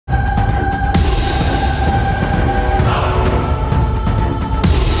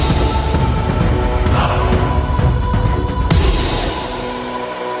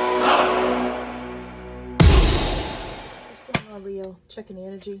checking the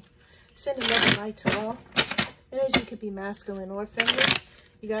energy. Sending love and light to all. Energy could be masculine or feminine.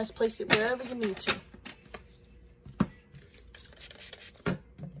 You guys place it wherever you need to.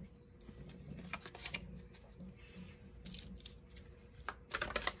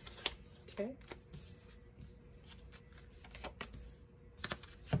 Okay.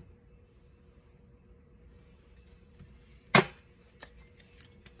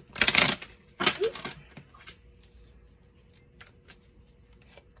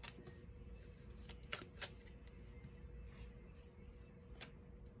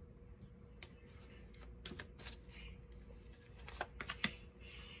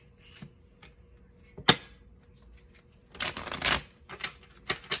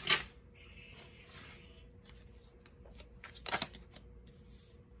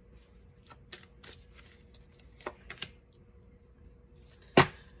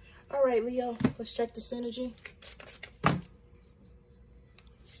 All right, Leo, let's check this energy.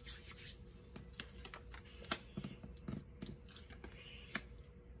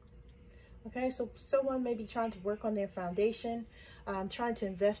 Okay, so someone may be trying to work on their foundation, trying to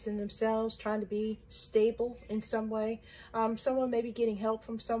invest in themselves, trying to be stable in some way. Someone may be getting help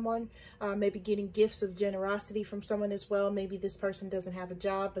from someone, maybe getting gifts of generosity from someone as well. Maybe this person doesn't have a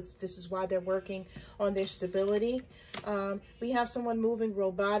job, but this is why they're working on their stability. We have someone moving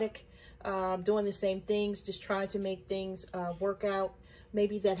robotic, doing the same things, just trying to make things work out.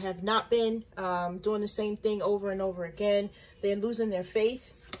 Maybe that have not been doing the same thing over and over again. They're losing their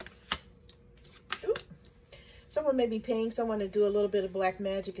faith. Someone may be paying someone to do a little bit of black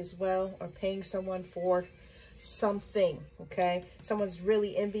magic as well, or paying someone for something, okay? Someone's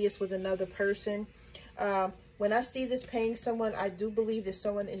really envious with another person. When I see this paying someone, I do believe that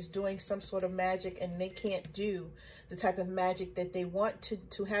someone is doing some sort of magic and they can't do the type of magic that they want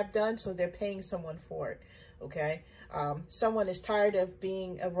to have done, so they're paying someone for it, okay? Someone is tired of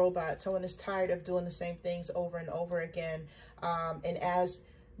being a robot. Someone is tired of doing the same things over and over again. And as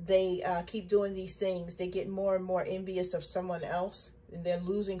they keep doing these things, they get more and more envious of someone else, and they're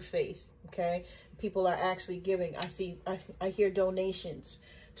losing faith, okay? People are actually giving. I hear donations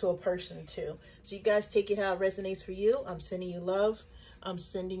to a person too. So you guys take it how it resonates for you. I'm sending you love. I'm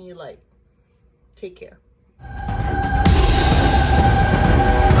sending you light. Take care.